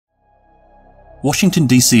Washington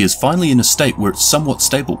DC is finally in a state where it's somewhat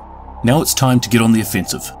stable. Now it's time to get on the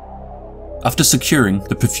offensive. After securing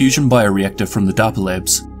the perfusion bioreactor from the DARPA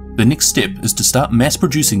Labs, the next step is to start mass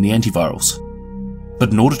producing the antivirals.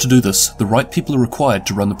 But in order to do this, the right people are required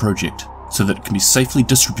to run the project, so that it can be safely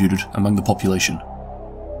distributed among the population.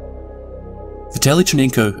 Vitaly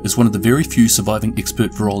Tchernenko is one of the very few surviving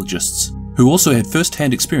expert virologists, who also had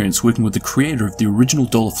first-hand experience working with the creator of the original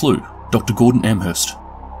dollar flu, Dr. Gordon Amherst.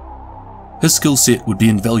 His skill set would be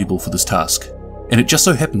invaluable for this task, and it just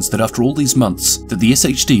so happens that after all these months that the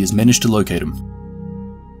SHD has managed to locate him.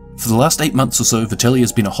 For the last 8 months or so, Vitaly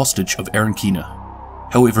has been a hostage of Aaron Keener.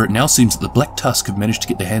 However, it now seems that the Black Tusk have managed to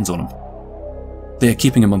get their hands on him. They are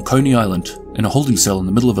keeping him on Coney Island, in a holding cell in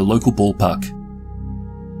the middle of a local ballpark.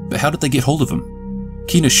 But how did they get hold of him?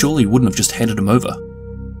 Keener surely wouldn't have just handed him over.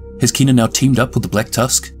 Has Keener now teamed up with the Black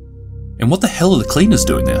Tusk? And what the hell are the cleaners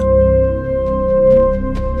doing there?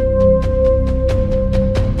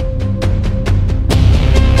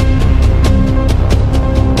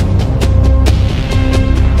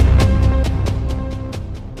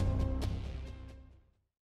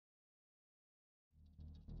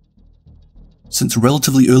 Since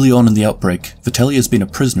relatively early on in the outbreak, Vitaly has been a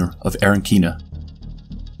prisoner of Aaron Keener.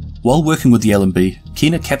 While working with the LMB,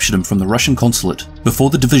 Keener captured him from the Russian consulate before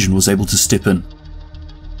the division was able to step in.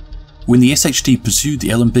 When the SHD pursued the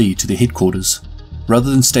LMB to their headquarters, rather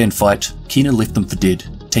than stay and fight, Keener left them for dead,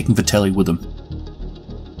 taking Vitaly with him.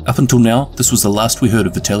 Up until now, this was the last we heard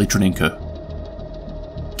of Vitaly Tchernenko.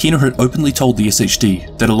 Keener had openly told the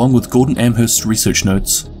SHD that along with Gordon Amherst's research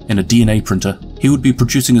notes and a DNA printer, he would be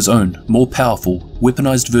producing his own, more powerful,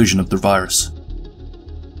 weaponized version of the virus.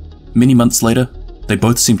 Many months later, they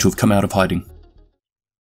both seem to have come out of hiding.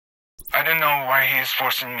 I don't know why he is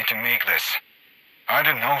forcing me to make this. I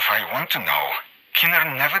don't know if I want to know.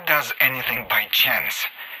 Keener never does anything by chance.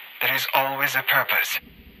 There is always a purpose.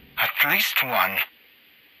 At least one.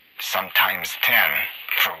 Sometimes 10,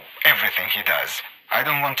 for everything he does. I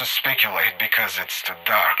don't want to speculate because it's too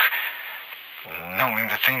dark. Knowing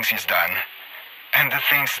the things he's done, and the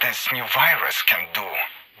things this new virus can do.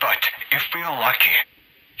 But if we're lucky,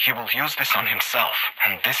 he will use this on himself,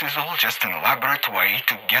 and this is all just an elaborate way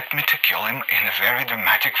to get me to kill him in a very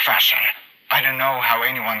dramatic fashion. I don't know how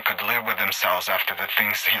anyone could live with themselves after the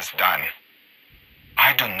things he's done.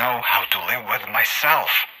 I don't know how to live with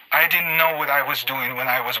myself. I didn't know what I was doing when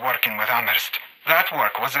I was working with Amherst. That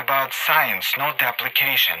work was about science, not the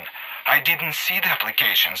application. I didn't see the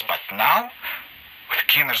applications, but now, with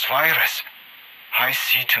Keener's virus, I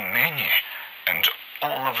see too many, and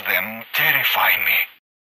all of them terrify me.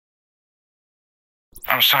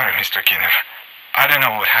 I'm sorry, Mr. Keener. I don't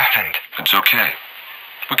know what happened. It's okay.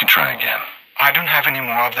 We can try again. I don't have any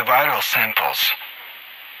more of the viral samples.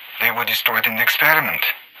 They were destroyed in the experiment.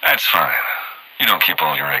 That's fine. You don't keep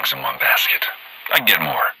all your eggs in one basket. I can get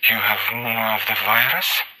more. You have more of the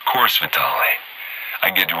virus? Of course, Vitaly. I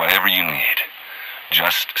get you whatever you need.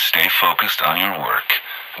 Just stay focused on your work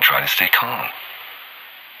and try to stay calm.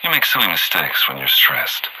 You make silly mistakes when you're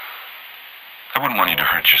stressed. I wouldn't want you to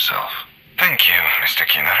hurt yourself. Thank you, Mr.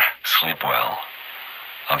 Keener. Sleep well.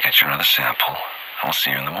 I'll get you another sample. I'll see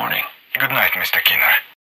you in the morning. Good night, Mr. Keener.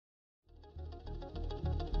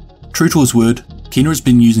 True to his word, Keener has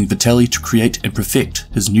been using Vitaly to create and perfect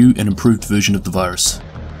his new and improved version of the virus.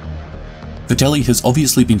 Vitaly has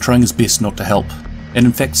obviously been trying his best not to help, and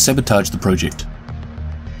in fact sabotage the project.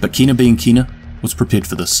 But Keener being Keener was prepared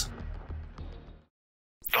for this.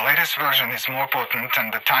 The latest version is more potent,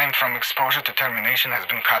 and the time from exposure to termination has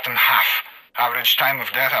been cut in half. Average time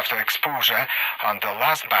of death after exposure on the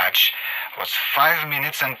last batch was 5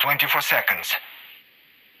 minutes and 24 seconds.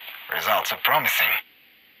 Results are promising.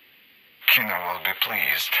 Keener will be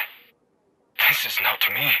pleased. This is not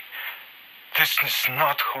me. This is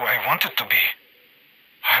not who I wanted to be.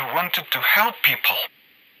 I wanted to help people.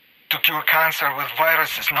 To cure cancer with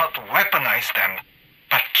viruses, not weaponize them.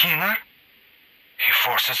 But Keener? He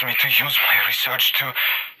forces me to use my research to...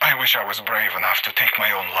 I wish I was brave enough to take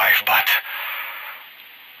my own life, but...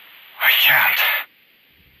 I can't.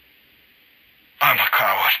 I'm a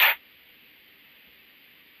coward.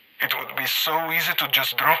 It would be so easy to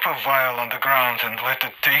just drop a vial on the ground and let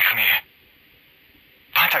it take me.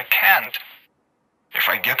 But I can't. If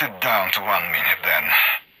I get it down to 1 minute, then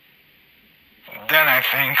I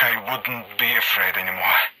think I wouldn't be afraid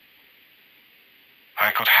anymore.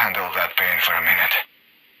 I could handle that pain for a minute,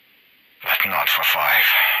 but not for 5.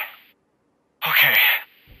 Okay,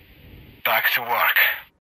 back to work.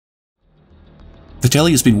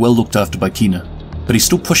 Vitaly has been well looked after by Keener, but he's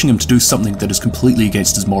still pushing him to do something that is completely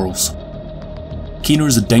against his morals. Keener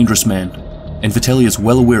is a dangerous man, and Vitaly is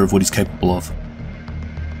well aware of what he's capable of.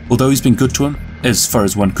 Although he's been good to him, as far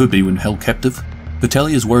as one could be when held captive,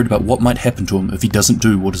 Vitaly is worried about what might happen to him if he doesn't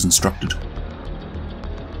do what is instructed.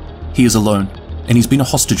 He is alone, and he's been a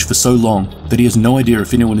hostage for so long that he has no idea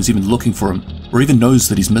if anyone is even looking for him, or even knows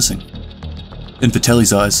that he's missing. In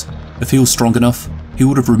Vitaly's eyes, if he was strong enough, he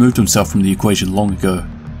would have removed himself from the equation long ago.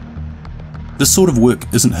 This sort of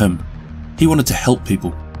work isn't him. He wanted to help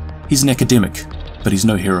people. He's an academic, but he's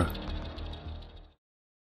no hero.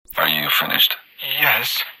 Are you finished?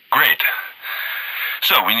 Yes. Great.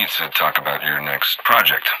 So we need to talk about your next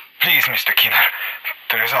project. Please, Mr. Keener.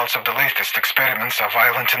 The results of the latest experiments are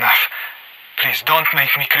violent enough. Please don't make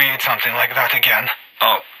me create something like that again.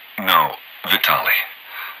 Oh, no, Vitaly.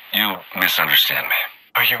 You misunderstand me.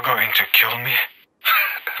 Are you going to kill me?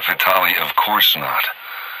 Vitaly, of course not.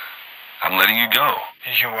 I'm letting you go.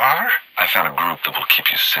 You are? I found a group that will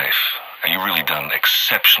keep you safe. You've really done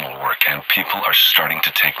exceptional work, and people are starting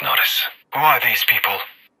to take notice. Who are these people?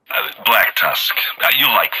 Black Tusk. You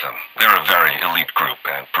like them. They're a very elite group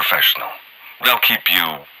and professional. They'll keep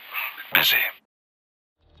you busy.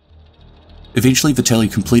 Eventually,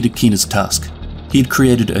 Vitaly completed Keener's task. He had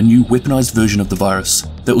created a new weaponized version of the virus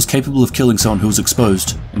that was capable of killing someone who was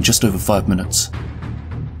exposed in just over 5 minutes.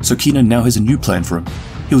 So Keener now has a new plan for him.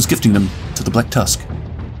 He was gifting them to the Black Tusk.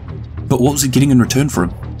 But what was he getting in return for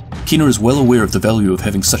him? Keener is well aware of the value of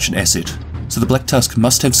having such an asset, so the Black Tusk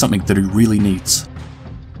must have something that he really needs.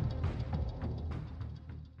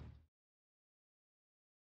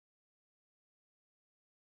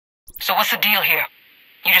 So what's the deal here?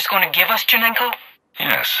 You just going to give us Tchernenko?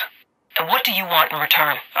 Yes. And what do you want in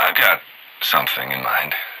return? I've got something in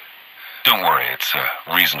mind. Don't worry, it's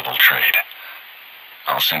a reasonable trade.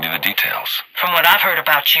 I'll send you the details. From what I've heard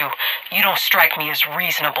about you, you don't strike me as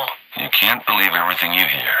reasonable. You can't believe everything you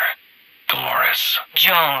hear, Dolores.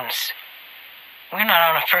 Jones. We're not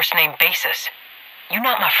on a first-name basis. You're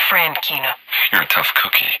not my friend, Keener. You're a tough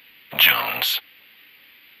cookie, Jones.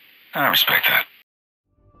 I respect that.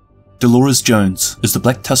 Dolores Jones is the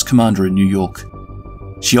Black Tusk commander in New York.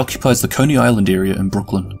 She occupies the Coney Island area in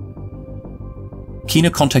Brooklyn. Keener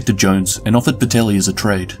contacted Jones and offered Vitaly as a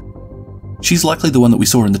trade. She's likely the one that we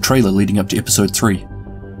saw in the trailer leading up to episode 3.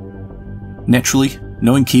 Naturally,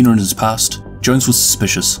 knowing Keener and his past, Jones was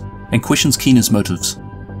suspicious and questions Keener's motives.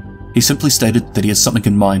 He simply stated that he has something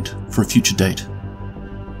in mind for a future date.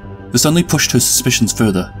 This only pushed her suspicions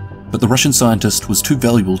further, but the Russian scientist was too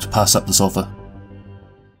valuable to pass up this offer.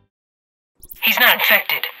 He's not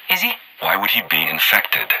infected, is he? Why would he be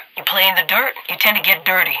infected? You play in the dirt, you tend to get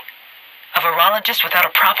dirty. A virologist without a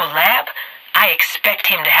proper lab? I expect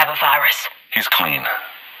him to have a virus. He's clean.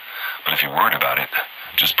 But if you're worried about it,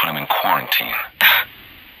 just put him in quarantine.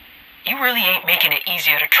 You really ain't making it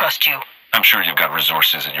easier to trust you. I'm sure you've got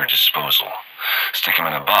resources at your disposal. Stick him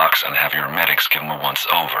in a box and have your medics give him a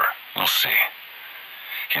once-over. We'll see.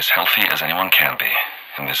 He's healthy as anyone can be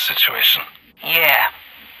in this situation. Yeah,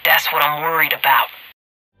 that's what I'm worried about.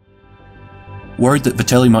 Worried that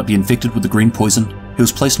Vitaly might be infected with the green poison, he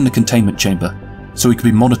was placed in a containment chamber, so he could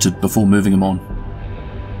be monitored before moving him on.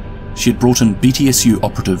 She had brought in BTSU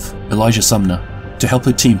operative Elijah Sumner to help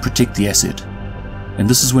her team protect the asset, and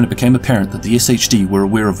this is when it became apparent that the SHD were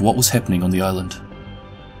aware of what was happening on the island.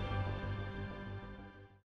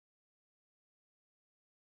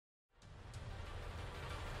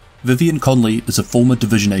 Vivian Conley is a former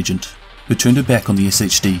division agent who turned her back on the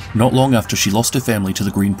SHD not long after she lost her family to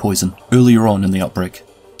the green poison earlier on in the outbreak.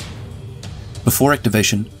 Before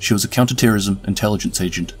activation, she was a counterterrorism intelligence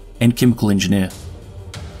agent and chemical engineer.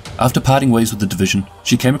 After parting ways with the division,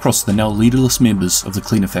 she came across the now leaderless members of the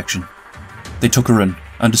Cleaner faction. They took her in,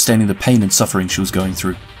 understanding the pain and suffering she was going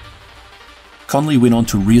through. Conley went on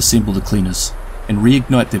to reassemble the Cleaners and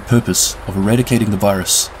reignite their purpose of eradicating the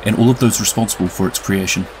virus and all of those responsible for its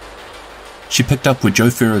creation. She picked up where Joe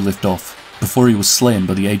Ferro left off before he was slain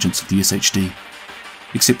by the agents of the SHD.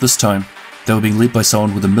 Except this time, they were being led by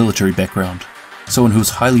someone with a military background, someone who is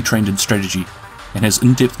highly trained in strategy and has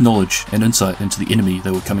in-depth knowledge and insight into the enemy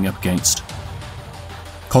they were coming up against.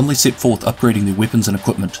 Conley set forth upgrading their weapons and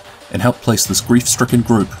equipment and helped place this grief-stricken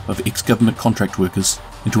group of ex-government contract workers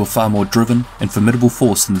into a far more driven and formidable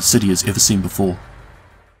force than the city has ever seen before.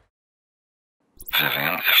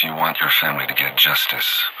 Vivian, if you want your family to get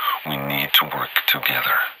justice, we need to work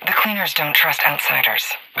together. The Cleaners don't trust outsiders.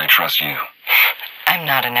 They trust you. I'm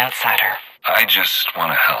not an outsider. I just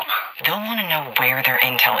want to help. They'll want to know where their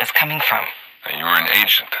intel is coming from. You're an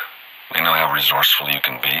agent. They know how resourceful you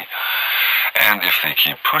can be. And if they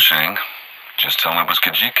keep pushing, just tell them it was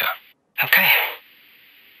Kajika. Okay.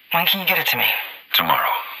 When can you get it to me?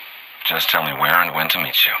 Tomorrow. Just tell me where and when to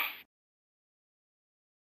meet you.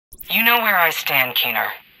 You know where I stand, Keener.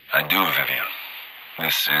 I do, Vivian.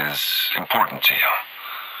 This is important to you.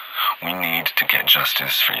 We need to get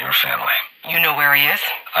justice for your family. You know where he is?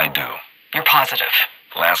 I do. You're positive?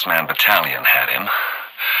 Last Man Battalion had him.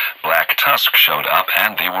 Black Tusk showed up,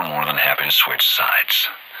 and they were more than happy to switch sides.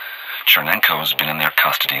 Tchernenko's been in their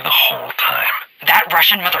custody the whole time. That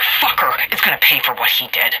Russian motherfucker is gonna pay for what he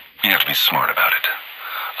did. You have to be smart about it.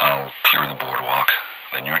 I'll clear the boardwalk,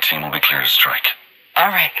 then your team will be clear to strike. All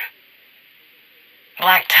right.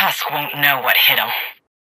 Black Tusk won't know what hit him.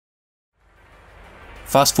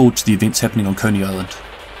 Fast forward to the events happening on Coney Island.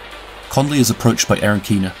 Conley is approached by Aaron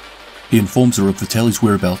Keener. He informs her of Vitaly's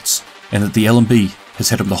whereabouts, and that the LMB has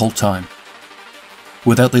had him the whole time.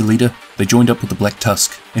 Without their leader, they joined up with the Black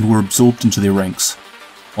Tusk and were absorbed into their ranks.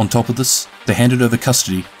 On top of this, they handed over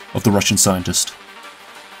custody of the Russian scientist.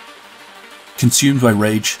 Consumed by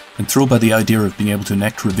rage and thrilled by the idea of being able to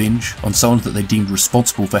enact revenge on someone that they deemed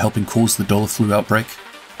responsible for helping cause the dollar flu outbreak,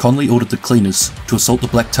 Conley ordered the cleaners to assault the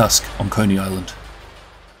Black Tusk on Coney Island.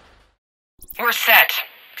 We're set.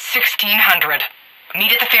 1600.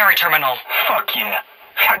 Meet at the ferry terminal. Fuck yeah.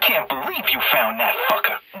 I can't believe you found that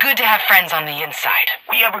fucker. Good to have friends on the inside.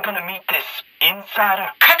 We ever gonna meet this insider?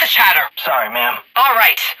 Cut the chatter. Sorry, ma'am. All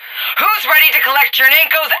right. Who's ready to collect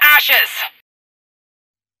Tchernenko's ashes?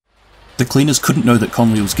 The cleaners couldn't know that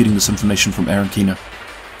Conley was getting this information from Aaron Keener.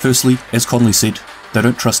 Firstly, as Conley said, they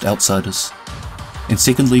don't trust outsiders. And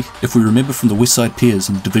secondly, if we remember from the West Side Piers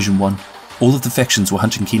in Division 1, all of the factions were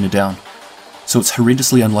hunting Keener down. So it's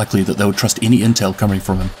horrendously unlikely that they would trust any intel coming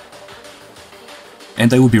from him.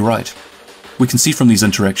 And they would be right. We can see from these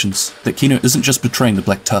interactions that Keener isn't just betraying the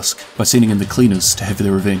Black Tusk by sending in the cleaners to have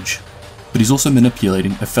their revenge, but he's also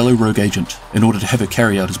manipulating a fellow rogue agent in order to have her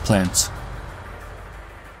carry out his plans.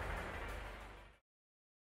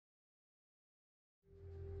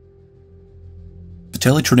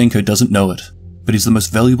 Vitaly Tchernenko doesn't know it, but he's the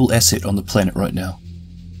most valuable asset on the planet right now.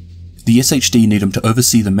 The SHD need him to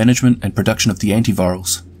oversee the management and production of the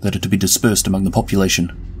antivirals that are to be dispersed among the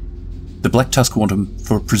population. The Black Tusk want him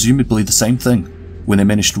for presumably the same thing when they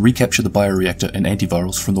manage to recapture the bioreactor and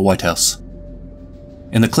antivirals from the White House.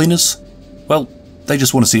 And the cleaners? Well, they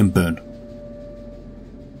just want to see him burn.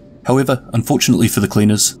 However, unfortunately for the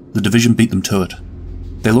cleaners, the division beat them to it.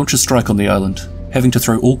 They launch a strike on the island, having to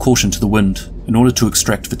throw all caution to the wind in order to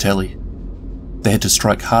extract Vitaly. They had to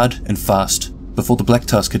strike hard and fast before the Black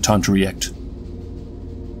Tusk had time to react.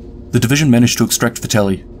 The division managed to extract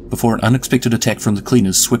Vitaly before an unexpected attack from the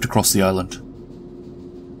cleaners swept across the island.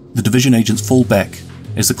 The division agents fall back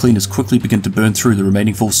as the cleaners quickly begin to burn through the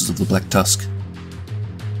remaining forces of the Black Tusk.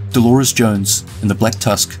 Dolores Jones and the Black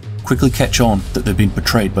Tusk quickly catch on that they've been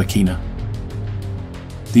betrayed by Keener.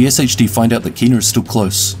 The SHD find out that Keener is still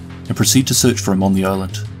close and proceed to search for him on the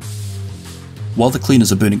island. While the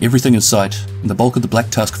cleaners are burning everything in sight and the bulk of the Black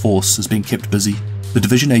Tusk force is being kept busy, the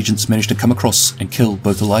division agents manage to come across and kill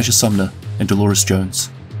both Elijah Sumner and Dolores Jones,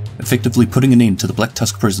 effectively putting an end to the Black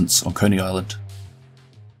Tusk presence on Coney Island.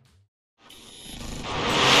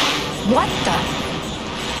 What the?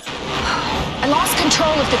 I lost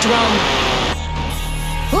control of the drone.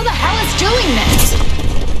 Who the hell is doing this?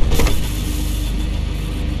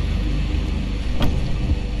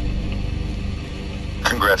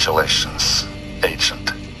 Congratulations,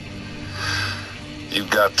 Agent. You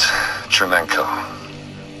got Tchernenko.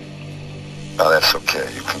 Oh, that's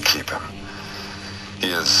okay. You can keep him.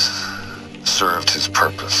 He has served his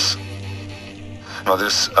purpose. Now,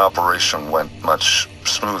 this operation went much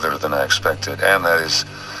smoother than I expected, and that is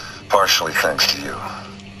partially thanks to you.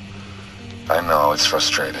 I know it's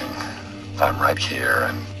frustrating. I'm right here,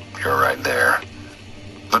 and you're right there.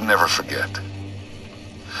 But never forget,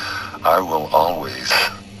 I will always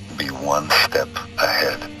be one step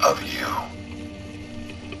ahead of you.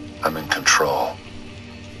 I'm in control,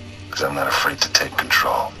 because I'm not afraid to take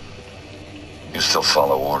control. You still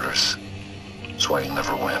follow orders. That's why you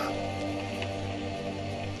never win.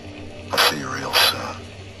 I'll see you real soon.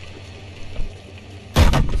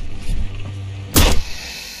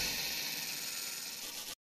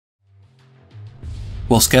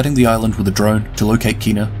 While scouting the island with a drone to locate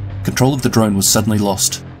Keener, control of the drone was suddenly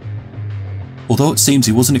lost. Although it seems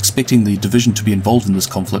he wasn't expecting the division to be involved in this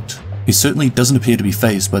conflict, he certainly doesn't appear to be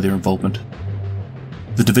fazed by their involvement.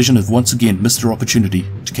 The division have once again missed their opportunity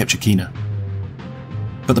to capture Keener.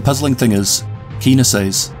 But the puzzling thing is, Keener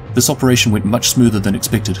says, this operation went much smoother than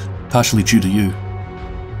expected, partially due to you.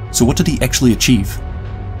 So what did he actually achieve?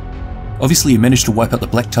 Obviously he managed to wipe out the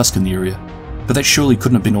Black Tusk in the area, but that surely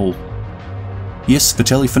couldn't have been all. Yes,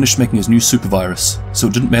 Vitaly finished making his new supervirus, so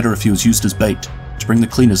it didn't matter if he was used as bait to bring the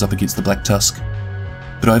cleaners up against the Black Tusk.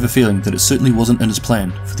 But I have a feeling that it certainly wasn't in his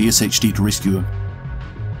plan for the SHD to rescue him.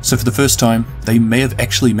 so for the first time, they may have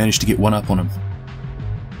actually managed to get one up on him.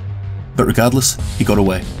 But regardless, he got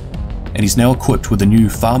away, and he's now equipped with a new,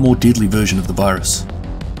 far more deadly version of the virus.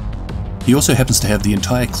 He also happens to have the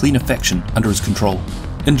entire Cleaner faction under his control,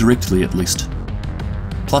 indirectly at least.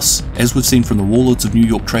 Plus, as we've seen from the Warlords of New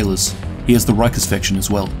York trailers, he has the Rikers faction as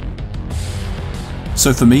well.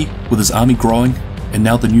 So for me, with his army growing, and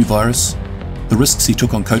now the new virus, the risks he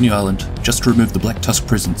took on Coney Island just to remove the Black Tusk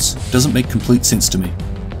presence doesn't make complete sense to me.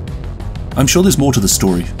 I'm sure there's more to the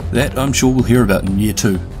story, that I'm sure we'll hear about in Year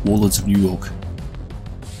 2, Warlords of New York.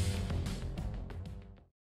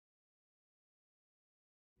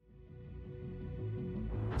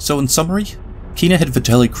 So in summary, Keener had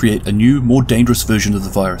Vitaly create a new, more dangerous version of the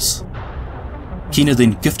virus. Keener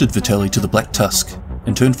then gifted Vitaly to the Black Tusk,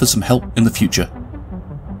 in turn for some help in the future.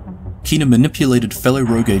 Keener manipulated fellow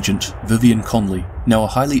rogue agent Vivian Coney, now a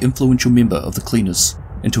highly influential member of the Cleaners,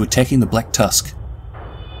 into attacking the Black Tusk.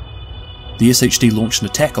 The SHD launched an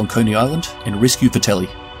attack on Coney Island and rescued Vitaly.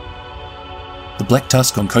 The Black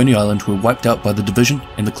Tusk on Coney Island were wiped out by the Division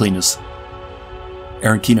and the Cleaners.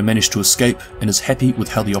 Aaron Keener managed to escape and is happy with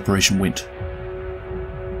how the operation went.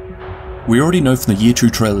 We already know from the Year 2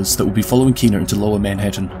 trailers that we'll be following Keener into Lower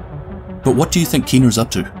Manhattan. But what do you think Keener is up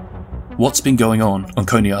to? What's been going on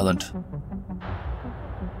Coney Island?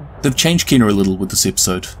 They've changed Keener a little with this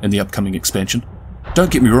episode and the upcoming expansion.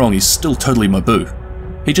 Don't get me wrong, he's still totally my boo.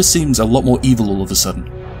 He just seems a lot more evil all of a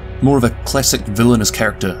sudden. More of a classic villainous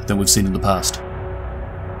character than we've seen in the past.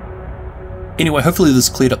 Anyway, hopefully this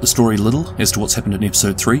cleared up the story a little as to what's happened in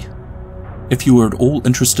episode 3. If you are at all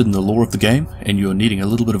interested in the lore of the game and you're needing a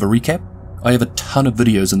little bit of a recap, I have a ton of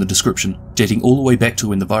videos in the description dating all the way back to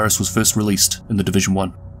when the virus was first released in the Division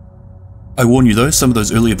 1. I warn you though, some of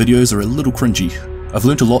those earlier videos are a little cringy. I've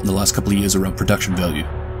learnt a lot in the last couple of years around production value,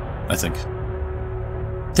 I think.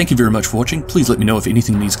 Thank you very much for watching, please let me know if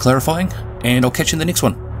anything needs clarifying, and I'll catch you in the next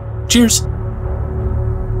one. Cheers!